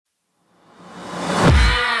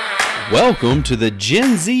Welcome to the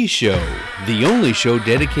Gen Z Show, the only show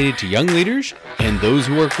dedicated to young leaders and those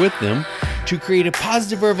who work with them to create a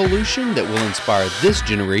positive revolution that will inspire this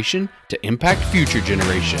generation to impact future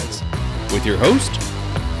generations. With your host,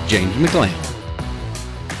 James McLean.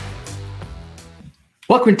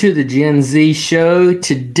 Welcome to the Gen Z Show.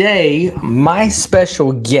 Today, my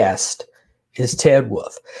special guest is Ted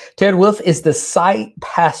Wolfe. Ted Wolfe is the site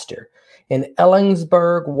pastor in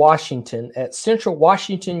Ellensburg, Washington at Central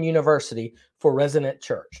Washington University for Resident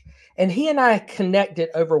Church. And he and I connected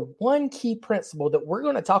over one key principle that we're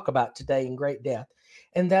going to talk about today in great depth.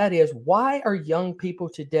 And that is, why are young people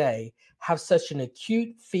today have such an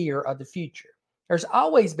acute fear of the future? There's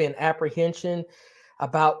always been apprehension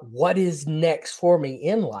about what is next for me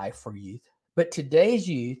in life for youth. But today's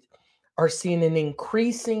youth are seeing an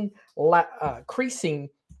increasing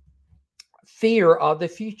fear of the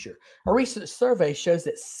future. A recent survey shows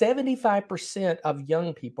that 75% of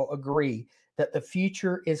young people agree that the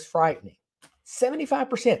future is frightening.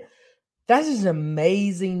 75%. That is an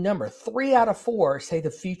amazing number. 3 out of 4 say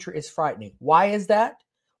the future is frightening. Why is that?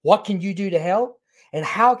 What can you do to help? And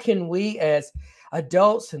how can we as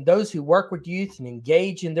adults and those who work with youth and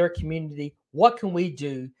engage in their community, what can we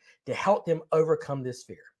do to help them overcome this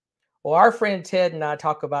fear? Well, our friend Ted and I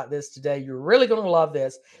talk about this today. You're really going to love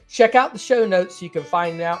this. Check out the show notes so you can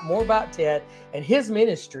find out more about Ted and his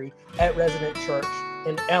ministry at Resident Church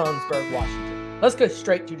in Ellensburg, Washington. Let's go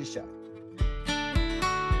straight to the show.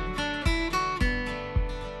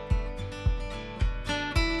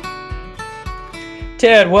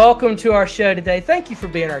 Ted, welcome to our show today. Thank you for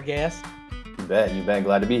being our guest. You bet.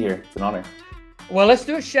 Glad to be here. It's an honor. Well, let's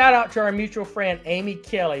do a shout out to our mutual friend, Amy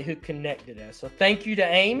Kelly, who connected us. So thank you to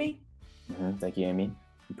Amy. Thank you, Amy.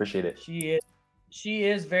 Appreciate it. She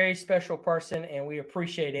is a very special person, and we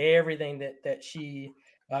appreciate everything that she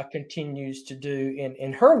continues to do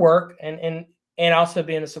in her work and also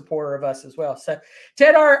being a supporter of us as well. So,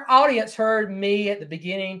 Ted, our audience heard me at the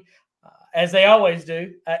beginning, as they always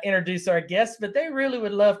do, introduce our guests, but they really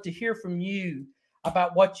would love to hear from you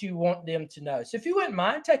about what you want them to know. So if you wouldn't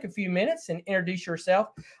mind, take a few minutes and introduce yourself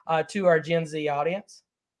to our Gen Z audience.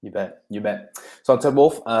 You bet. So I'm Ted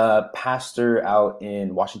Wolfe, pastor out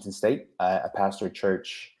in Washington State. I pastor a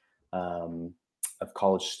church of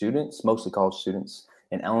college students, mostly college students,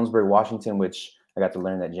 in Ellensburg, Washington, which I got to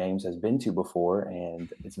learn that James has been to before,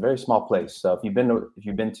 and it's a very small place. So if you've been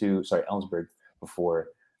to Ellensburg before,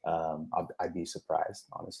 I'd be surprised,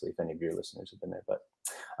 honestly, if any of your listeners have been there. But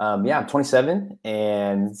I'm 27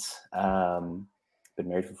 and been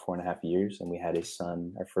married for 4.5 years, and we had a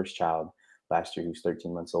son, our first child, last year, who's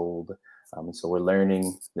 13 months old. And so we're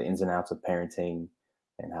learning the ins and outs of parenting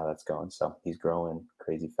and how that's going. So he's growing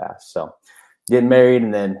crazy fast. So getting married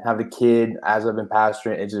and then having a kid as I've been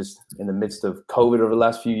pastoring, it's just in the midst of COVID over the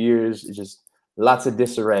last few years, it's just lots of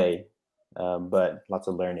disarray, but lots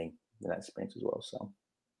of learning in that experience as well. So.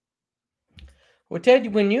 Well,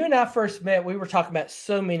 Ted, when you and I first met, we were talking about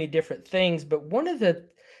so many different things, but one of the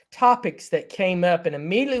topics that came up, and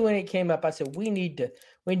immediately when it came up, I said, we need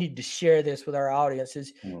to share this with our audience,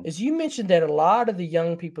 is you mentioned that a lot of the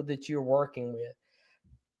young people that you're working with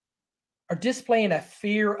are displaying a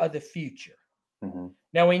fear of the future. Mm-hmm.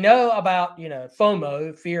 Now, we know about,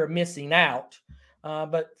 FOMO, fear of missing out,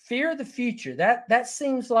 but fear of the future, that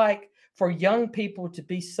seems like for young people to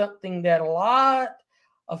be something that a lot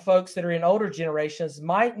of folks that are in older generations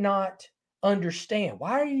might not understand.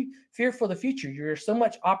 Why are you fearful of the future? There's so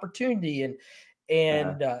much opportunity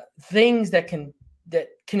and things that can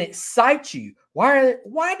excite you.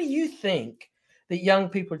 Why do you think that young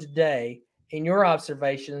people today, in your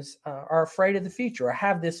observations, are afraid of the future or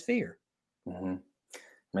have this fear? Mm-hmm.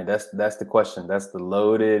 I mean, that's the question. That's the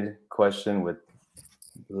loaded question with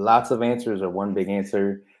lots of answers or one big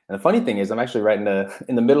answer. And the funny thing is, I'm actually right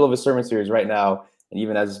in the middle of a sermon series right now. And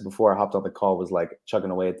even as before I hopped on the call, was like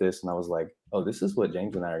chugging away at this. And I was like, oh, this is what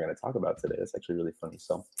James and I are going to talk about today. It's actually really funny.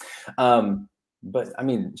 So, but I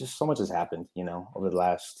mean, just so much has happened, over the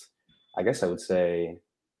last, I guess I would say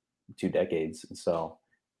 2 decades. And so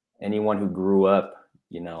anyone who grew up,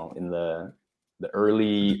 in the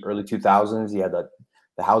early 2000s, you had the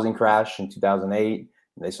housing crash in 2008.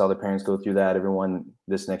 And they saw their parents go through that.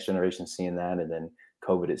 This next generation seeing that. And then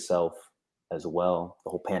COVID itself as well, the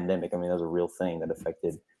whole pandemic. I mean, that was a real thing that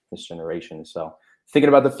affected this generation. So thinking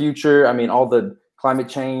about the future, I mean, all the climate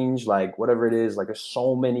change, like whatever it is, like there's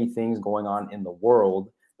so many things going on in the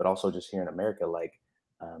world, but also just here in America, like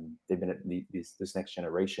they've been this next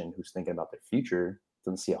generation who's thinking about their future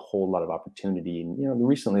doesn't see a whole lot of opportunity. And,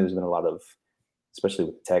 recently there's been a lot of, especially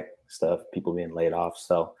with tech stuff, people being laid off.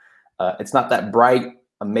 So it's not that bright,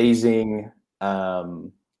 amazing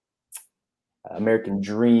American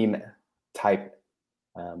dream type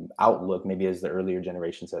outlook, maybe as the earlier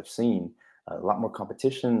generations have seen. A lot more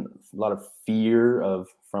competition, a lot of fear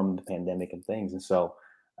from the pandemic and things. And so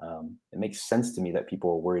it makes sense to me that people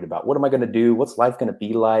are worried about, what am I going to do? What's life going to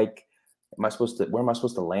be like? Where am I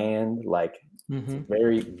supposed to land? Like, it's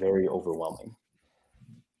very, very overwhelming.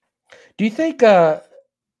 Do you think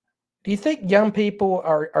young people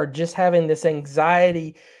are just having this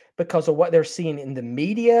anxiety because of what they're seeing in the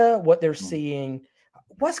media, what they're seeing?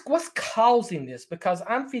 What's causing this? Because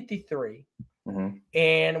I'm 53,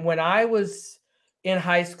 and when I was in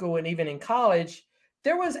high school and even in college,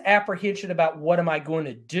 there was apprehension about what am I going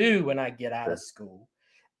to do when I get out of school.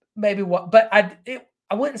 Maybe but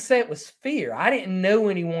I wouldn't say it was fear. I didn't know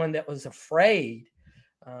anyone that was afraid.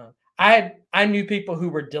 I knew people who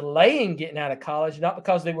were delaying getting out of college, not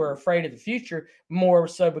because they were afraid of the future, more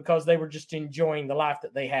so because they were just enjoying the life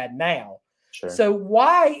that they had now. Sure. So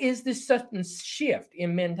why is this sudden shift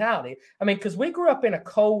in mentality? I mean, because we grew up in a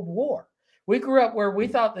Cold War. We grew up where we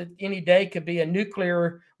thought that any day could be a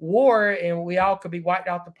nuclear war and we all could be wiped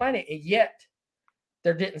off the planet. And yet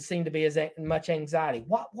there didn't seem to be as much anxiety.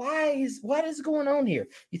 What is going on here?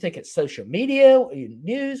 You think it's social media,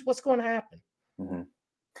 news? What's going to happen?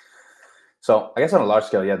 So I guess on a large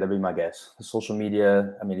scale, yeah, that'd be my guess. Social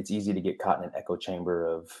media, I mean, it's easy to get caught in an echo chamber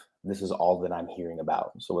of, this is all that I'm hearing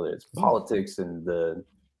about. So whether it's politics and the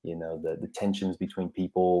tensions between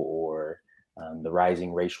people, or the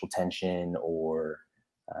rising racial tension, or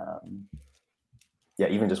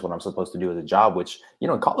even just what I'm supposed to do as a job, which,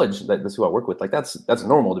 in college, that's who I work with. Like that's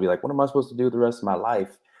normal to be like, what am I supposed to do the rest of my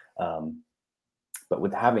life? But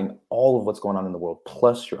with having all of what's going on in the world,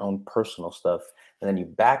 plus your own personal stuff, and then you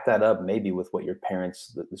back that up maybe with what your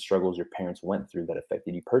parents, the struggles your parents went through that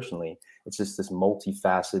affected you personally, it's just this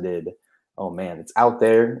multifaceted, oh man, it's out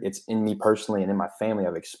there, it's in me personally, and in my family,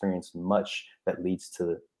 I've experienced much that leads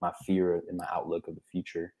to my fear and my outlook of the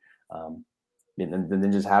future. And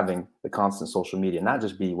then just having the constant social media, not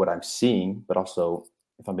just be what I'm seeing, but also,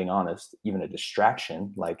 if I'm being honest, even a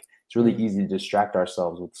distraction. Like, it's really easy to distract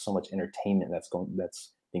ourselves with so much entertainment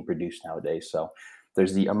that's being produced nowadays. So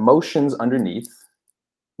there's the emotions underneath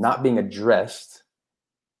not being addressed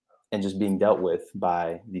and just being dealt with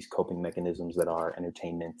by these coping mechanisms that are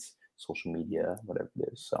entertainment, social media, whatever it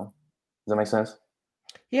is. So does that make sense?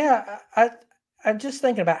 Yeah, I'm just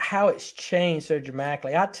thinking about how it's changed so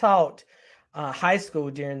dramatically. I taught high school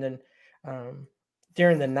during the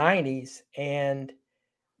 90s, and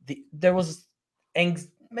there was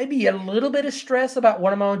maybe a little bit of stress about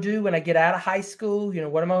what am I going to do when I get out of high school?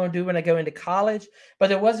 What am I going to do when I go into college? But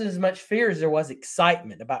there wasn't as much fear as there was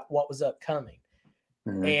excitement about what was upcoming.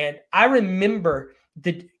 And I remember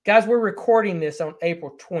we're recording this on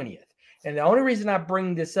April 20th. And the only reason I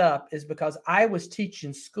bring this up is because I was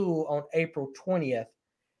teaching school on April 20th,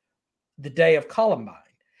 the day of Columbine.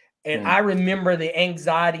 And I remember the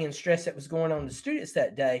anxiety and stress that was going on to students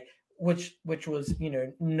that day, which was,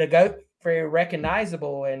 very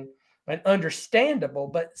recognizable and understandable.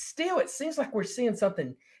 But still, it seems like we're seeing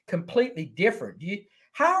something completely different.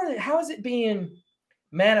 How is it being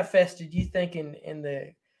manifested, you think, in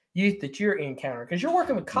the youth that you're encountering? Because you're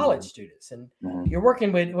working with college students, and you're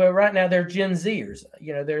working with, right now, they're Gen Zers.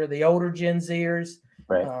 They're the older Gen Zers,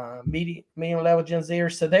 right? Medium level Gen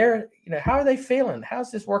Zers. So they're, how are they feeling?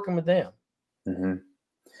 How's this working with them?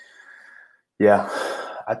 Yeah,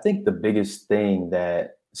 I think the biggest thing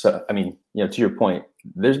to your point,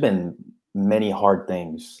 there's been many hard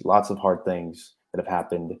things, lots of hard things that have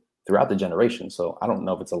happened throughout the generation. So I don't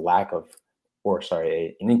know if it's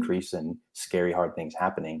an increase in scary, hard things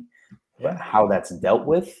happening, but how that's dealt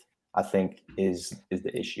with, I think, is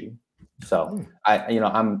the issue. So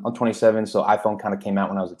I'm 27, so iPhone kind of came out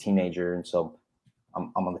when I was a teenager, and so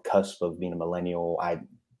I'm on the cusp of being a millennial.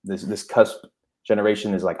 This cusp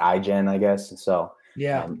generation is like iGen, I guess, and so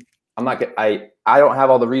I'm not. I don't have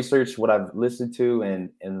all the research. What I've listened to and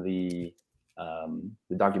the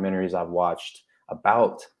documentaries I've watched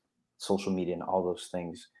about social media and all those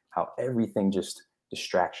things, how everything just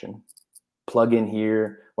distraction. Plug in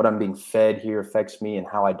here, what I'm being fed here affects me, and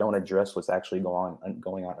how I don't address what's actually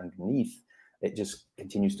going on underneath. It just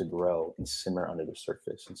continues to grow and simmer under the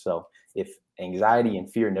surface. And so if anxiety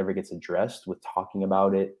and fear never gets addressed with talking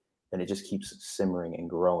about it, then it just keeps simmering and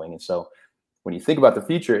growing. And so when you think about the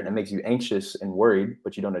future and it makes you anxious and worried,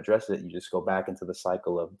 but you don't address it, you just go back into the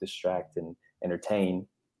cycle of distract and entertain.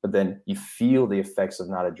 But then you feel the effects of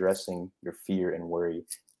not addressing your fear and worry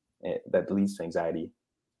that leads to anxiety.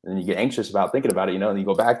 And then you get anxious about thinking about it, and you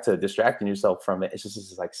go back to distracting yourself from it. It's just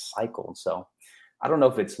this like cycle. And so I don't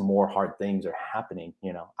know if it's more hard things are happening.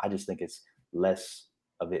 I just think it's less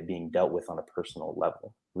of it being dealt with on a personal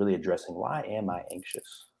level, really addressing, why am I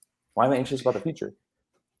anxious? Why am I anxious about the future?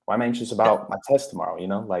 Why am I anxious about my test tomorrow?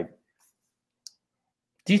 Like,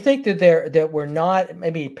 do you think that we're not,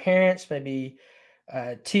 maybe parents, maybe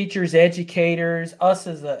teachers, educators, us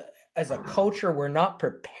as a culture, we're not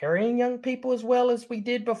preparing young people as well as we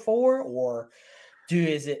did before? Or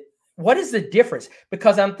what is the difference?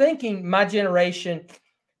 Because I'm thinking my generation,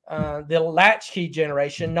 the latchkey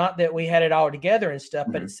generation, not that we had it all together and stuff,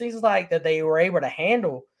 but it seems like that they were able to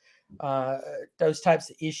handle those types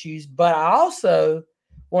of issues. But I also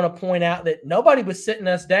want to point out that nobody was sitting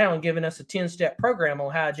us down giving us a 10-step program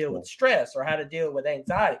on how to deal with stress or how to deal with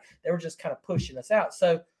anxiety. They were just kind of pushing us out.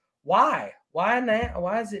 So why now?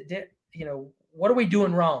 Why is it, what are we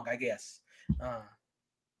doing wrong, I guess? That's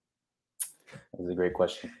a great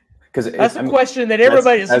question. Because that's a question that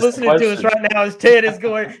everybody is listening to us right now as Ted is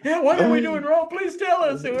going, yeah, what are we doing wrong? Please tell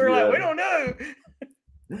us. And we're like, we don't know.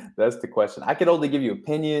 That's the question. I could only give you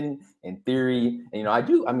opinion and theory. And,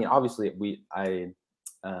 obviously I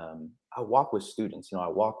walk with students, I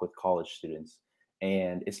walk with college students,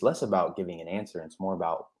 and it's less about giving an answer. And it's more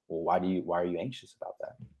about, well, why are you anxious about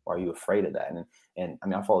that? Why are you afraid of that?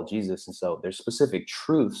 And I follow Jesus. And so there's specific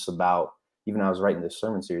truths about, even when I was writing this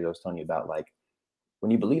sermon series, I was telling you about, like,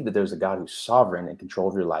 when you believe that there's a God who's sovereign and control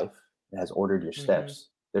of your life and has ordered your steps,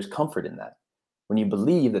 there's comfort in that. When you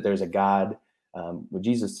believe that there's a God, what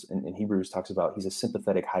Jesus in Hebrews talks about, he's a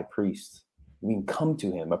sympathetic high priest. We can come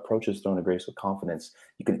to him, approach his throne of grace with confidence.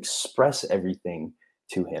 You can express everything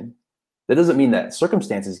to him. That doesn't mean that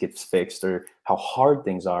circumstances get fixed or how hard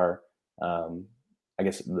things are. I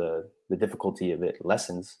guess the difficulty of it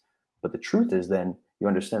lessens. But the truth is, then you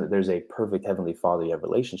understand that there's a perfect heavenly Father you have a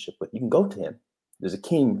relationship with. You can go to him. There's a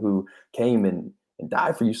king who came and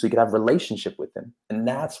died for you so you could have a relationship with him. And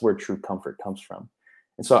that's where true comfort comes from.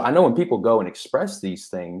 And so I know when people go and express these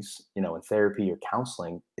things, in therapy or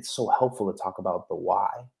counseling, it's so helpful to talk about the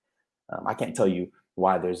why. I can't tell you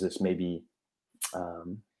why there's this maybe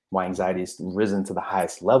why anxiety has risen to the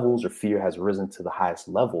highest levels or fear has risen to the highest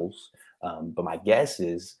levels. But my guess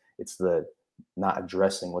is it's the not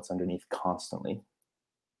addressing what's underneath constantly.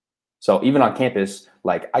 So even on campus,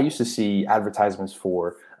 like, I used to see advertisements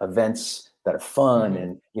for events that are fun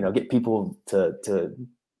and, get people to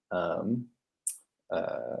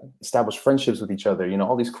establish friendships with each other,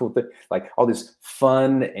 all these cool things, like all this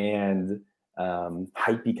fun and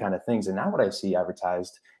hypey kind of things. And now what I see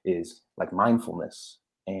advertised is like mindfulness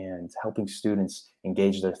and helping students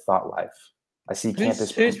engage their thought life. I see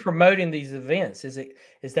who's promoting these events? Is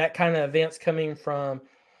that kind of events coming from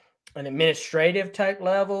an administrative type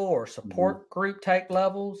level or support group type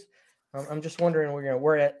levels? I'm just wondering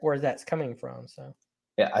where that's coming from. So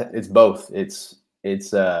yeah, it's both. It's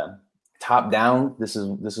top down. This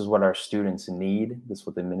is what our students need. This is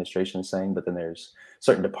what the administration is saying. But then there's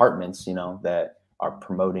certain departments, that are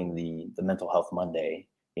promoting the Mental Health Monday,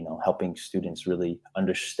 helping students really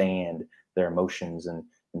understand their emotions and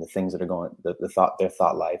the things that are going, their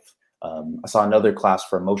thought life. I saw another class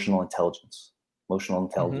for emotional intelligence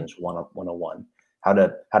 101, how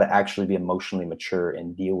to actually be emotionally mature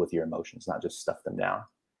and deal with your emotions, not just stuff them down.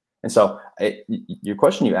 And so your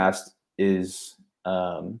question you asked is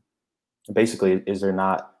basically, is there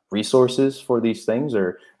not resources for these things,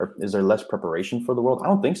 or is there less preparation for the world? I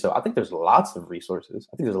don't think so. I think there's lots of resources.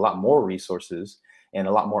 I think there's a lot more resources and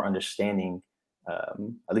a lot more understanding,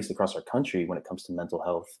 at least across our country, when it comes to mental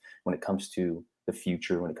health, when it comes to the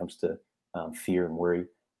future, when it comes to fear and worry.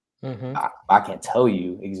 I can't tell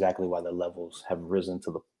you exactly why the levels have risen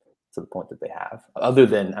to the point that they have, other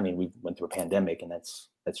than, we went through a pandemic, and that's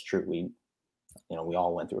true. We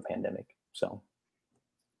all went through a pandemic. So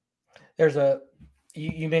there's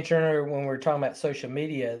you mentioned earlier when we were talking about social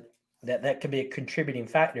media that could be a contributing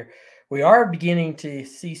factor. We are beginning to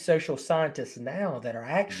see social scientists now that are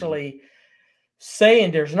actually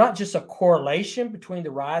saying there's not just a correlation between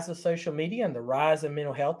the rise of social media and the rise of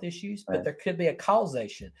mental health issues, but there could be a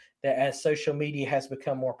causation that as social media has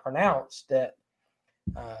become more pronounced, that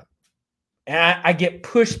and I get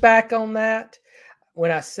pushback on that. When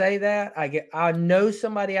I say that, I know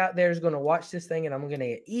somebody out there is going to watch this thing, and I'm going to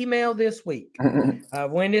get email this week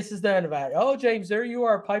when this is done about it. Oh, James, there you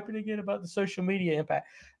are piping again about the social media impact.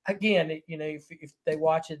 Again, if they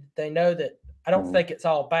watch it, they know that I don't think it's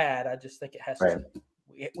all bad. I just think it has to.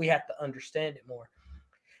 We have to understand it more.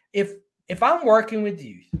 If I'm working with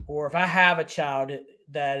youth, or if I have a child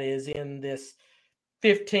that is in this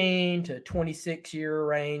 15 to 26 year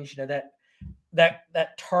range,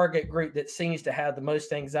 that target group that seems to have the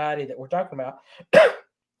most anxiety that we're talking about,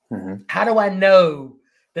 how do I know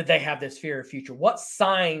that they have this fear of future? What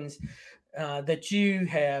signs that you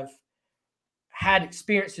have had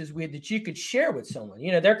experiences with that you could share with someone?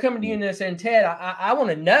 You know, they're coming to you and saying, Ted, I want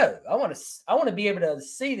to know. I want to be able to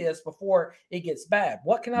see this before it gets bad.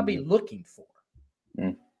 What can I be looking for?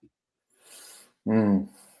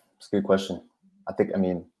 It's a good question. I think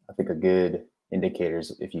a good indicator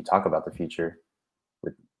is if you talk about the future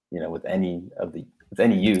with any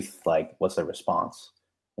youth, like what's their response?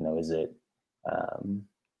 You know, is it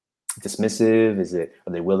dismissive?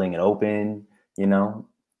 Are they willing and open? You know,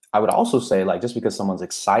 I would also say, like, just because someone's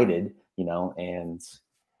excited, you know, and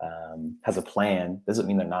has a plan, doesn't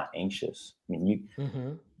mean they're not anxious. I mean,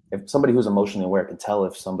 if somebody who's emotionally aware can tell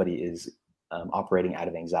if somebody is operating out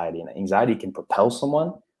of anxiety, and anxiety can propel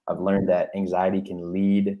someone. I've learned that anxiety can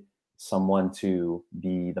lead someone to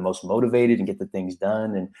be the most motivated and get the things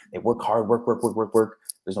done, and they work hard, work.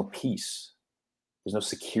 There's no peace. There's no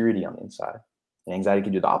security on the inside. And anxiety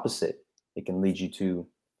can do the opposite. It can lead you to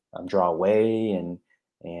draw away and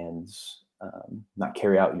not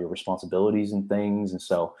carry out your responsibilities and things. And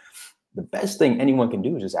so the best thing anyone can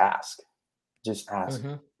do is just ask. How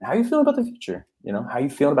are you feeling about the future? You know, how are you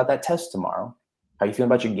feeling about that test tomorrow? How are you feeling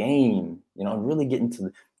about your game? You know, and really get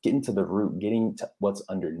into the root, getting to what's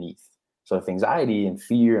underneath. So if anxiety and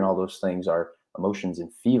fear and all those things are emotions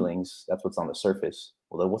and feelings, that's what's on the surface.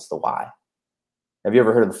 Well, then what's the why? Have you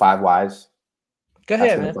ever heard of the 5 whys? Go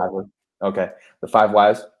ahead, man. Okay, the 5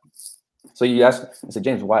 whys. So you ask, I said,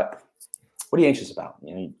 James, what are you anxious about?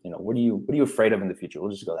 You know, what are you afraid of in the future?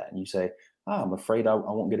 We'll just go that. And you say, I'm afraid I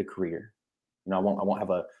won't get a career. You know, I won't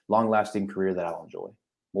have a long-lasting career that I'll enjoy.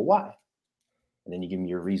 Well, why? And then you give me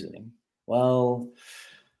your reasoning. Well,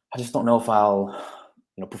 I just don't know if I'll,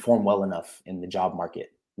 perform well enough in the job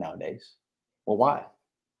market nowadays. Well, why?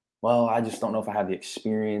 Well, I just don't know if I have the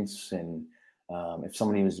experience, and if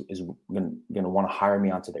somebody is going to want to hire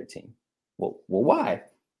me onto their team. Well, why?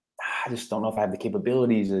 I just don't know if I have the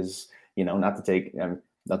capabilities. As not to take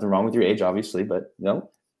nothing wrong with your age, obviously, but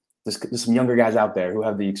there's some younger guys out there who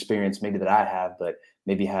have the experience maybe that I have, but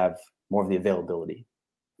maybe have more of the availability.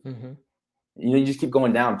 You just keep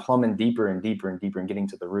going down, plumbing deeper and deeper and deeper and getting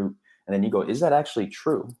to the root. And then you go, is that actually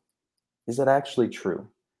true? Is that actually true?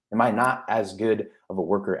 Am I not as good of a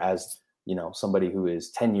worker as, somebody who is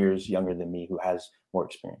 10 years younger than me, who has more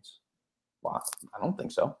experience? Well, I don't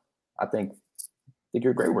think so. I think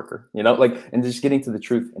you're a great worker, and just getting to the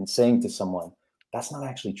truth and saying to someone, that's not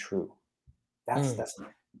actually true. That's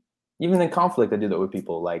even in conflict, I do that with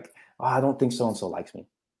people. Like, I don't think so-and-so likes me.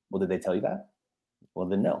 Well, did they tell you that? Well,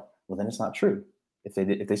 then no. Well, then it's not true. If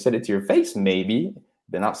they said it to your face, maybe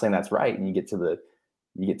they're not saying that's right. And you get to the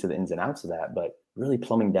ins and outs of that, but really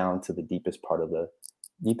plumbing down to the deepest part of the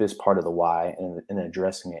why, and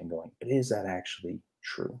addressing it and going, but is that actually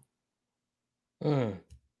true? Does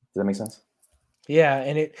that make sense? Yeah.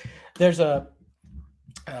 And there's a,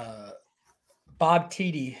 Bob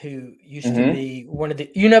Tiede, who used to be one of the,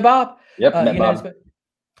 Bob? Yep. Bob.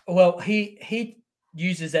 Well, he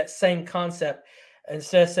uses that same concept.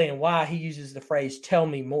 Instead of saying why, he uses the phrase, tell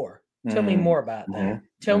me more. Tell me more about that.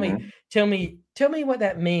 Tell me what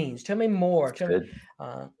that means. Tell me more.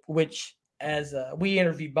 Which, as we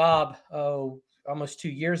interviewed Bob, almost 2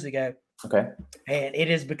 years ago. Okay. And it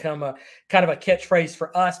has become a kind of a catchphrase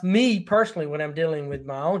for us, me personally, when I'm dealing with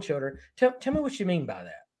my own children. Tell me what you mean by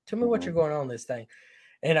that. Tell me what you're going on this thing.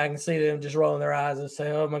 And I can see them just rolling their eyes and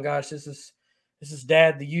say, oh my gosh, this is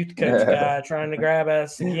Dad, the youth coach guy, trying to grab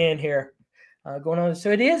us again here, going on.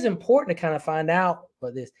 So it is important to kind of find out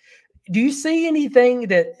what this. Do you see anything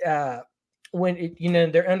that when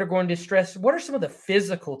they're undergoing distress, what are some of the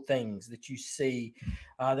physical things that you see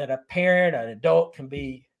that a parent, an adult can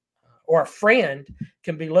be, or a friend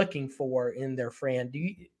can be looking for in their friend?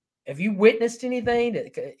 Have you witnessed anything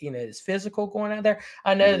that is physical going out there?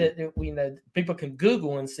 I know that people can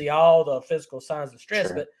Google and see all the physical signs of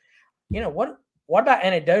stress, but what about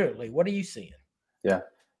anecdotally? What are you seeing? Yeah,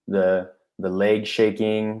 the leg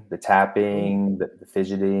shaking, the tapping, the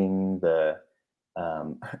fidgeting,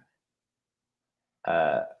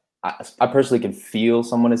 I personally can feel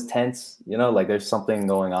someone is tense. Like there's something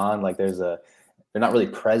going on. Like they're not really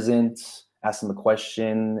present. Asking the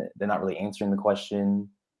question, they're not really answering the question.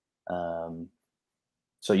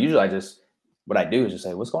 So usually what I do is just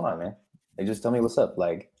say, what's going on, man? Like, just tell me what's up.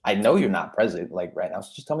 Like, I know you're not present, like right now.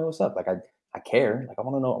 So just tell me what's up. Like, I care. Like, I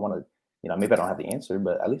want to know. I want to, maybe I don't have the answer,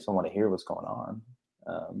 but at least I want to hear what's going on.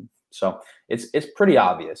 So it's pretty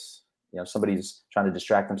obvious. Somebody's trying to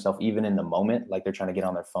distract themselves even in the moment. Like they're trying to get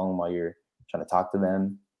on their phone while you're trying to talk to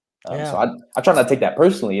them. So I try not to take that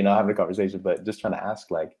personally, having a conversation, but just trying to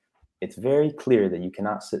ask, like, it's very clear that you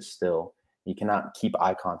cannot sit still. You cannot keep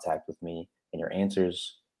eye contact with me, and your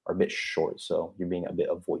answers are a bit short. So you're being a bit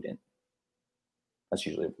avoidant. That's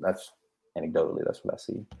anecdotally, that's what I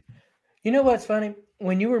see. You know what's funny?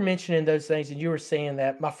 When you were mentioning those things and you were saying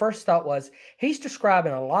that, my first thought was he's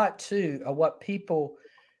describing a lot too of what people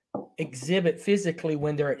exhibit physically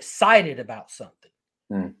when they're excited about something.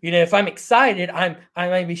 You know, if I'm excited, I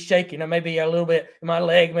may be shaking. I may be a little bit, my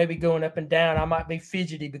leg may be going up and down. I might be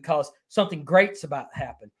fidgety because something great's about to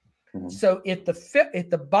happen. So if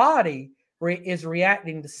the body is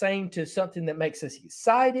reacting the same to something that makes us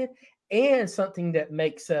excited and something that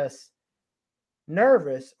makes us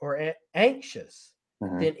nervous or anxious,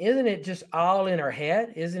 then isn't it just all in our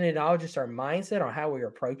head? Isn't it all just our mindset on how we're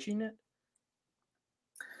approaching it?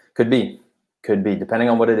 Could be depending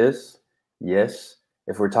on what it is. Yes.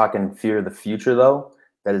 If we're talking fear of the future, though,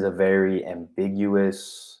 that is a very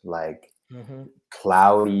ambiguous, like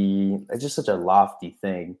cloudy, it's just such a lofty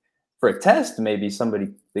thing. For a test, maybe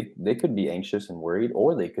somebody, they could be anxious and worried,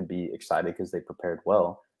 or they could be excited because they prepared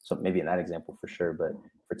well. So maybe in that example for sure. But if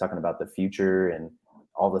we're talking about the future and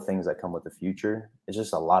all the things that come with the future, it's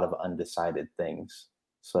just a lot of undecided things.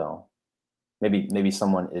 So maybe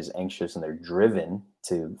someone is anxious and they're driven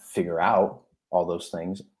to figure out all those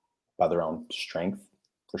things by their own strength,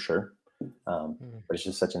 for sure. But it's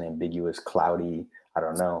just such an ambiguous, cloudy, I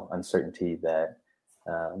don't know, uncertainty that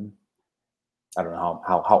I don't know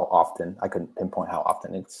how often, I couldn't pinpoint how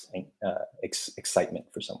often it's excitement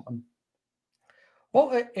for someone.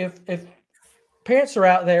 Well, if parents are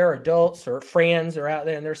out there, or adults or friends are out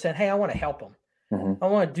there, and they're saying, "Hey, I want to help them. I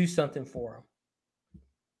want to do something for them."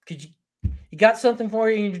 Could you got something for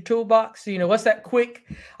you in your toolbox? You know, what's that quick?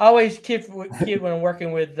 I always kid when I'm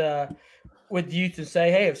working with youth and say,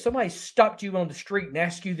 "Hey, if somebody stopped you on the street and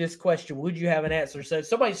asked you this question, would you have an answer?" So if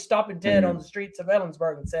somebody's stopping Ted on the streets of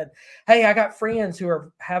Ellensburg and said, "Hey, I got friends who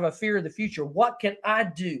have a fear of the future. What can I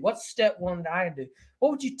do? What's step one that I do?"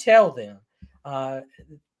 What would you tell them?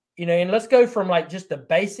 You know, and let's go from like just the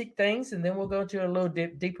basic things, and then we'll go into a little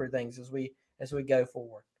deeper things as we go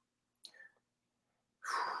forward.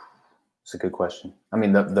 It's a good question. I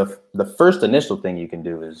mean, the first initial thing you can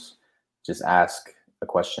do is just ask a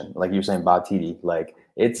question. Like you're saying, Bob TD, like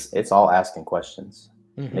it's all asking questions.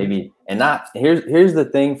 Maybe, and not here's the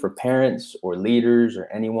thing for parents or leaders or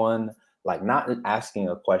anyone, like not asking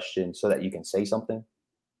a question so that you can say something,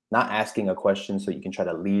 not asking a question so you can try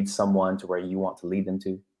to lead someone to where you want to lead them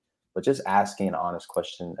to, but just asking an honest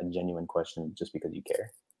question, a genuine question, just because you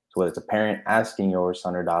care. So whether it's a parent asking your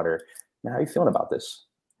son or daughter, "Man, how are you feeling about this?"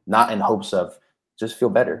 Not in hopes of just feel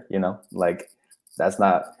better, you know, like that's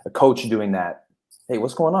not a coach doing that. "Hey,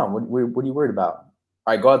 what's going on? What are you worried about?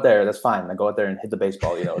 All right, go out there. That's fine. I go out there and hit the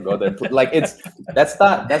baseball, you know, go out there. Like that's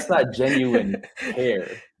not genuine care."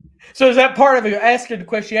 So is that part of it? Asking the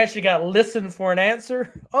question, you actually got to listen for an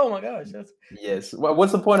answer? Oh my gosh. Yes. Well,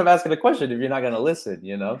 what's the point of asking a question if you're not going to listen,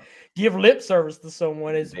 you know? Give lip service to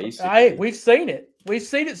someone is we've seen it. We've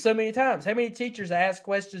seen it so many times. How many teachers ask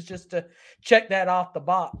questions just to check that off the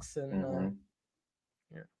box? And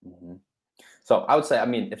So I would say, I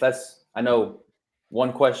mean, I know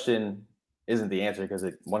one question isn't the answer because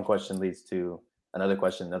one question leads to another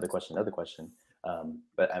question, another question, another question.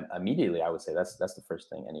 But immediately I would say that's the first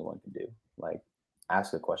thing anyone can do. Like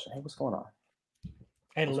ask a question. "Hey, what's going on?"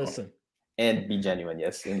 And listen. And be genuine.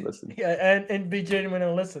 Yes. And listen. Yeah. And be genuine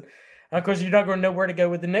and listen. Of course, you're not going to know where to go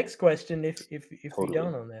with the next question if Totally. you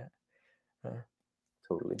don't on that.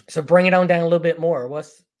 Totally. So bring it on down a little bit more.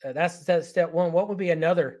 That's step one. What would be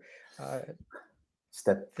another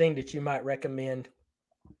step thing that you might recommend?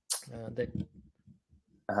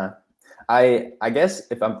 I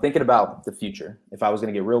guess if I'm thinking about the future, if I was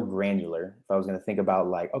going to get real granular, if I was going to think about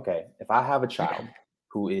like, okay, if I have a child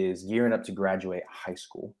who is gearing up to graduate high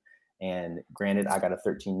school, and granted, I got a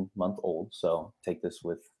 13-month-old, so take this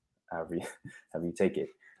with however you take it.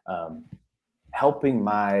 Helping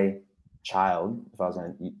my child, if I was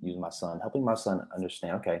going to use my son, helping my son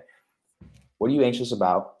understand, okay, what are you anxious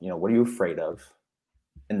about? You know, what are you afraid of?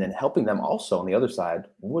 And then helping them also on the other side,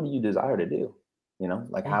 what do you desire to do? You know,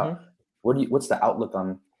 like what's the outlook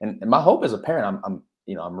on, and my hope as a parent,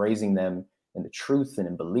 I'm raising them in the truth and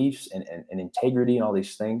in beliefs and integrity and all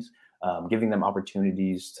these things, giving them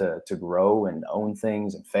opportunities to grow and own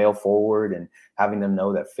things and fail forward, and having them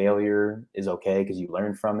know that failure is okay because you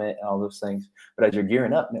learn from it and all those things. But as you're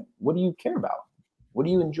gearing up, man, what do you care about? What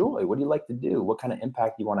do you enjoy? What do you like to do? What kind of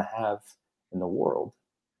impact you want to have in the world?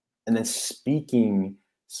 And then speaking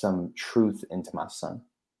some truth into my son.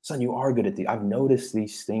 "Son, you are good at these. I've noticed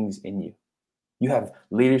these things in you. You have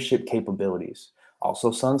leadership capabilities.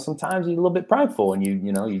 Also, son, sometimes you're a little bit prideful and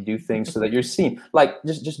you do things so that you're seen." Like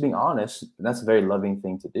just being honest. That's a very loving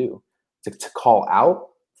thing to do. To call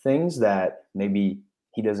out things that maybe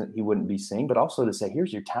he wouldn't be seeing, but also to say,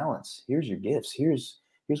 here's your talents, here's your gifts, here's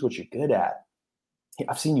what you're good at.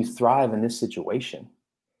 I've seen you thrive in this situation.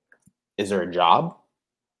 Is there a job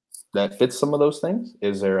that fits some of those things?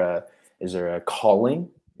 Is there a calling?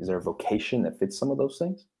 Is there a vocation that fits some of those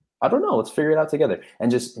things? I don't know. Let's figure it out together.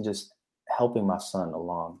 And just helping my son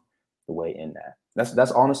along the way in that.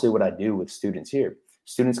 That's honestly what I do with students here.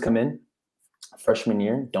 Students come in freshman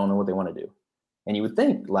year, don't know what they want to do. And you would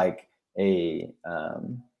think like a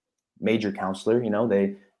major counselor,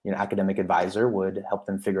 academic advisor would help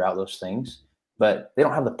them figure out those things, but they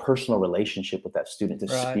don't have the personal relationship with that student to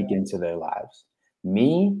speak into their lives.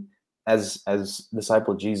 Me, as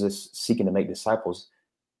disciple of Jesus, seeking to make disciples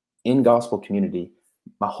in gospel community,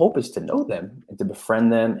 my hope is to know them and to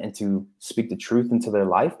befriend them and to speak the truth into their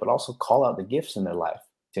life, but also call out the gifts in their life,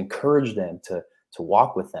 to encourage them, to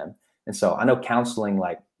walk with them. And so I know counseling,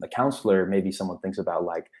 like a counselor, maybe someone thinks about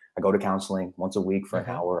like, I go to counseling once a week for an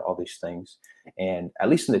hour, all these things. And at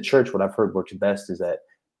least in the church, what I've heard works best is that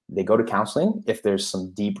they go to counseling if there's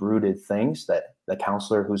some deep rooted things that the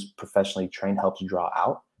counselor who's professionally trained helps draw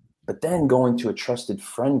out. But then going to a trusted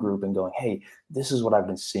friend group and going, hey, this is what I've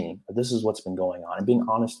been seeing, or this is what's been going on, and being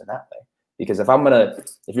honest in that way. Because if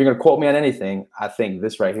you're going to quote me on anything, I think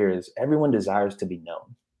this right here is everyone desires to be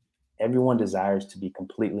known. Everyone desires to be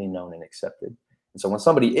completely known and accepted. And so when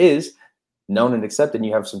somebody is known and accepted and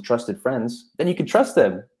you have some trusted friends, then you can trust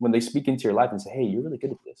them when they speak into your life and say, hey, you're really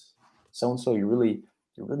good at this. So-and-so, you're really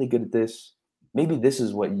good at this. Maybe this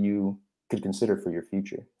is what you could consider for your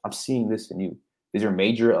future. I'm seeing this in you. Is your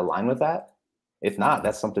major align with that? If not,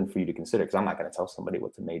 that's something for you to consider, because I'm not going to tell somebody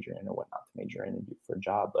what to major in or what not to major in and do for a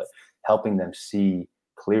job, but helping them see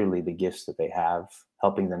clearly the gifts that they have,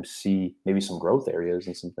 helping them see maybe some growth areas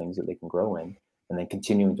and some things that they can grow in, and then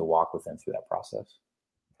continuing to walk with them through that process.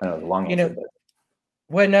 I know it's a long answer, but.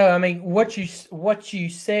 Well, no, I mean, what you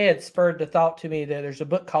said spurred the thought to me that there's a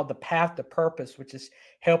book called The Path to Purpose, which is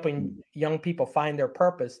helping young people find their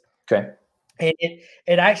purpose. Okay. And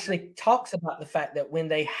it actually talks about the fact that when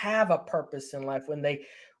they have a purpose in life, when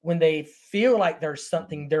they feel like there's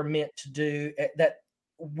something they're meant to do, that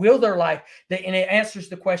will their life, and it answers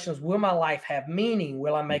the questions, will my life have meaning?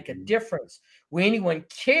 Will I make a difference? Will anyone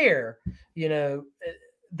care,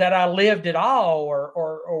 that I lived at all,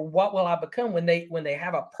 or what will I become? When they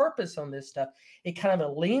have a purpose on this stuff, it kind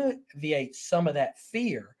of alleviates some of that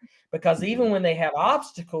fear. Because even when they have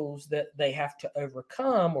obstacles that they have to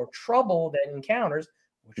overcome or trouble that encounters,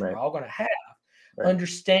 which we're all going to have,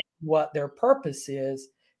 understanding what their purpose is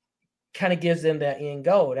kind of gives them that end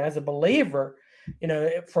goal. And as a believer,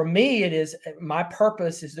 for me, it is my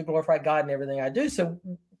purpose is to glorify God in everything I do. So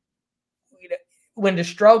when the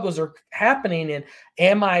struggles are happening, and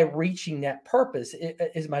am I reaching that purpose? It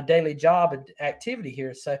is my daily job and activity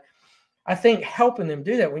here. So I think helping them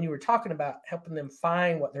do that, when you were talking about helping them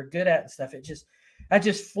find what they're good at and stuff, I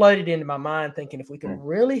just flooded into my mind thinking if we can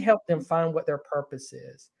really help them find what their purpose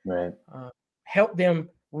is, help them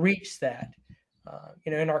reach that.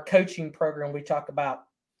 In our coaching program, we talk about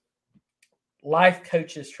life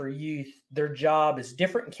coaches for youth. Their job is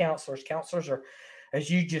different than counselors. Counselors are,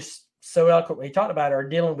 as you just so eloquently talked about, are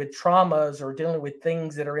dealing with traumas or dealing with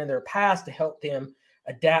things that are in their past to help them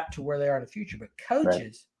adapt to where they are in the future. But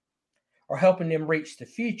coaches are helping them reach the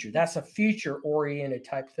future. That's a future-oriented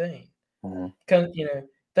type thing.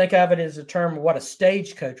 Think of it as a term of what a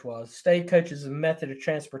stagecoach was. A stagecoach is a method of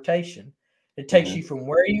transportation. It takes you from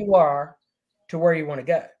where you are to where you want to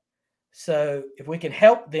go. So if we can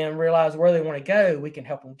help them realize where they want to go, we can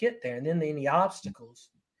help them get there. And then any obstacles.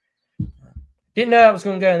 Didn't know I was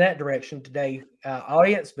going to go in that direction today,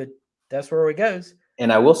 audience, but that's where it goes.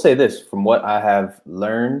 And I will say this, from what I have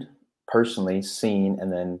learned personally, seen, and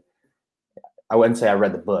then I wouldn't say I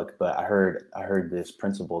read the book, but I heard this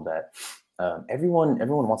principle that everyone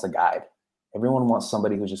wants a guide. Everyone wants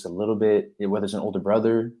somebody who's just a little bit, whether it's an older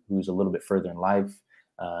brother who's a little bit further in life,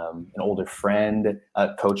 an older friend,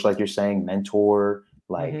 a coach, like you're saying, mentor,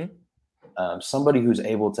 somebody who's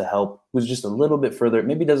able to help, who's just a little bit further,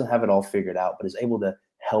 maybe doesn't have it all figured out, but is able to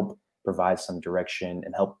help provide some direction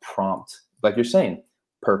and help prompt, like you're saying,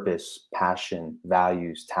 purpose, passion,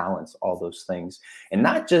 values, talents, all those things. And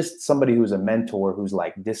not just somebody who's a mentor who's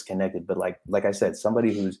like disconnected, but like I said,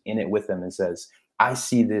 somebody who's in it with them and says, I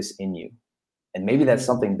see this in you. And maybe that's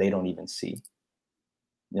something they don't even see,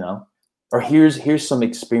 or here's some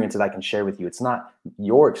experience that I can share with you. It's not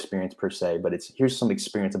your experience per se, but here's some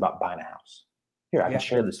experience about buying a house. Here, I can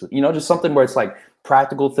share this with just something where it's like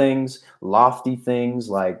practical things, lofty things,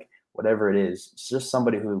 like whatever it is. It's just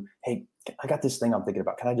somebody who, hey, I got this thing I'm thinking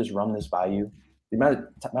about. Can I just run this by you? the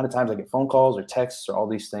amount of times I get phone calls or texts or all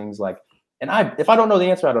these things, like, and if I don't know the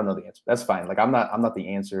answer, I don't know the answer. That's fine. Like, I'm not the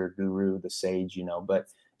answer guru, the sage, but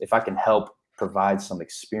if I can help provide some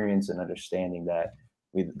experience and understanding that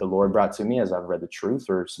the Lord brought to me as I've read the truth,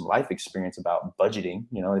 or some life experience about budgeting,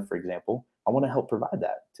 for example, I want to help provide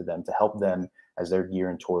that to them, to help them as they're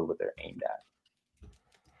gearing toward what they're aimed at.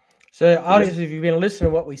 So, audience, if you've been listening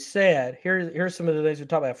to what we said, here's some of the things we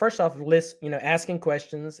talked about. First off, asking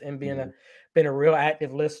questions and being a real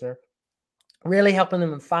active listener, really helping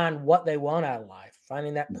them find what they want out of life,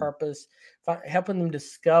 finding that purpose, helping them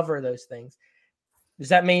discover those things. Does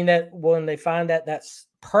that mean that when they find that, that's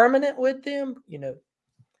permanent with them?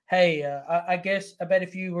 Hey, I bet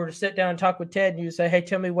if you were to sit down and talk with Ted and you say, hey,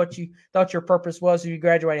 tell me what you thought your purpose was when you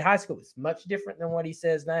graduated high school, it's much different than what he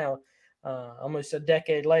says now, almost a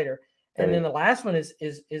decade later. And then the last one is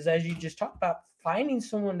as you just talked about, finding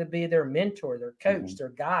someone to be their mentor, their coach, their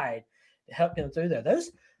guide, to help them through that.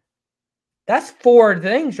 That's 4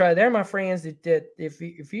 things right there, my friends, that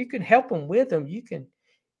if you can help them with them, you can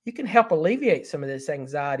help alleviate some of this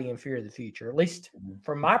anxiety and fear of the future, at least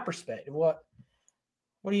from my perspective. What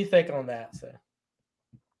do you think on that? So,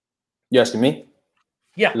 you asking me?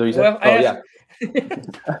 Yeah.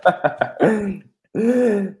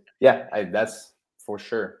 Yeah, that's for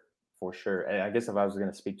sure. For sure. And I guess if I was going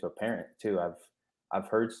to speak to a parent too, I've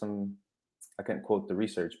heard some, I couldn't quote the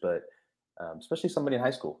research, but especially somebody in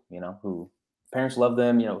high school, who parents love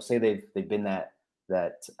them, say they've been that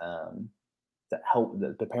help,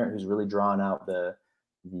 the parent who's really drawn out the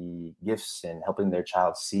gifts and helping their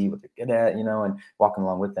child see what they're good at, and walking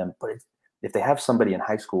along with them. But if they have somebody in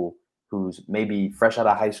high school who's maybe fresh out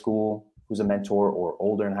of high school, who's a mentor, or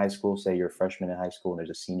older in high school, say you're a freshman in high school and there's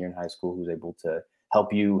a senior in high school who's able to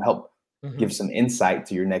help give some insight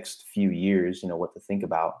to your next few years, what to think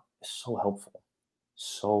about, is so helpful,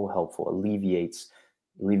 alleviates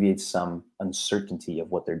some uncertainty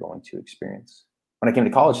of what they're going to experience. When I came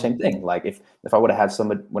to college, same thing. Like if I would have had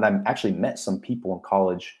somebody, when I actually met some people in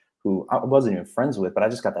college who I wasn't even friends with, but I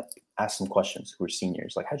just got to ask some questions, who were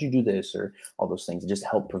seniors, like, how'd you do this? Or all those things, just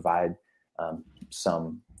help provide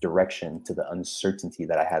some direction to the uncertainty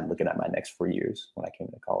that I had looking at my next 4 years when I came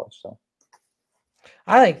to college. So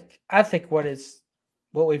I think what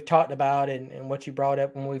we've talked about and what you brought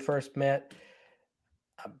up when we first met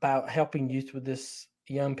about helping youth with this,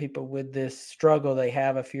 young people with this struggle they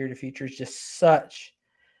have of fear of the future, is just such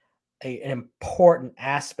an important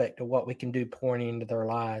aspect of what we can do pouring into their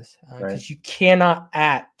lives. Because you cannot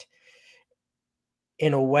act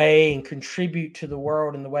in a way and contribute to the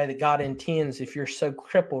world in the way that God intends if you're so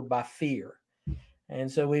crippled by fear.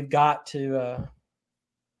 And so we've got to,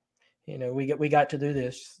 we got to do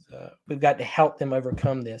this. We've got to help them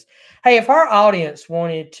overcome this. Hey, if our audience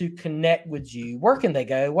wanted to connect with you, where can they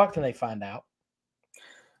go? What can they find out?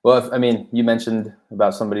 Well, you mentioned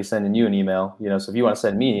about somebody sending you an email, so if you want to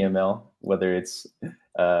send me an email, whether it's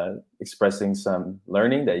expressing some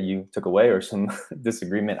learning that you took away or some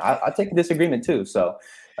disagreement, I take a disagreement too. So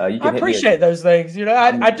you can. I appreciate those things.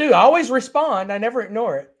 I do. I always respond. I never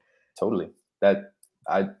ignore it. Totally.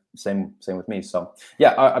 Same with me. So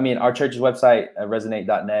yeah, our church's website,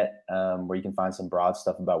 resonate.net, where you can find some broad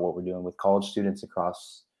stuff about what we're doing with college students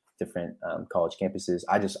across different college campuses.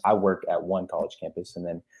 I work at one college campus, and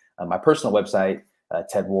then my personal website,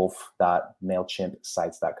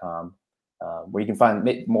 tedwolfe.mailchimpsites.com, where you can find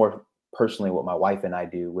more personally what my wife and I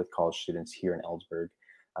do with college students here in Ellsberg,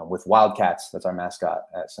 with Wildcats. That's our mascot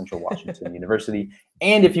at Central Washington University.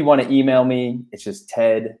 And if you want to email me, it's just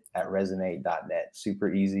ted@resonate.net.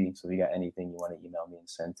 Super easy. So if you got anything you want to email me and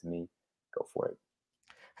send to me, go for it.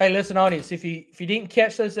 Hey, listen, audience, if you didn't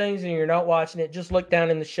catch those things and you're not watching it, just look down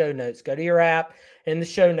in the show notes. Go to your app. In the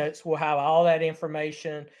show notes, we'll have all that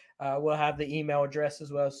information. We'll have the email address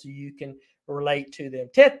as well so you can relate to them.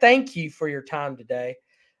 Ted, thank you for your time today.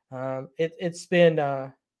 It's been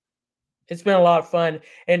a lot of fun.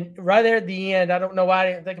 And right there at the end, I don't know why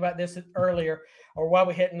I didn't think about this earlier or why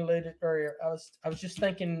we hadn't alluded earlier. I was just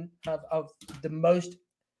thinking of the most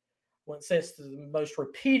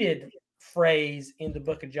repeated phrase in the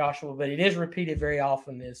book of Joshua, but it is repeated very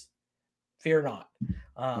often, is fear not.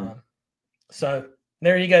 So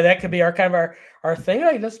there you go. That could be our thing.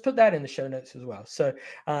 Hey, let's put that in the show notes as well. So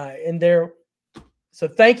so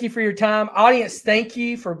thank you for your time. Audience, thank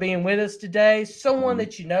you for being with us today. Someone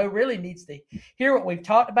that really needs to hear what we've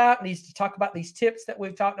talked about, needs to talk about these tips that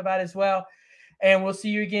we've talked about as well. And we'll see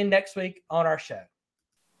you again next week on our show.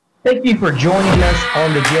 Thank you for joining us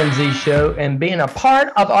on the Gen Z Show and being a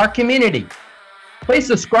part of our community. Please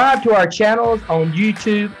subscribe to our channels on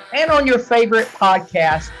YouTube and on your favorite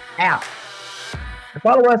podcast app.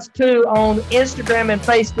 Follow us too on Instagram and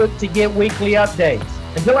Facebook to get weekly updates.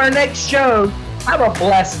 Until our next show, have a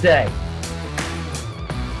blessed day.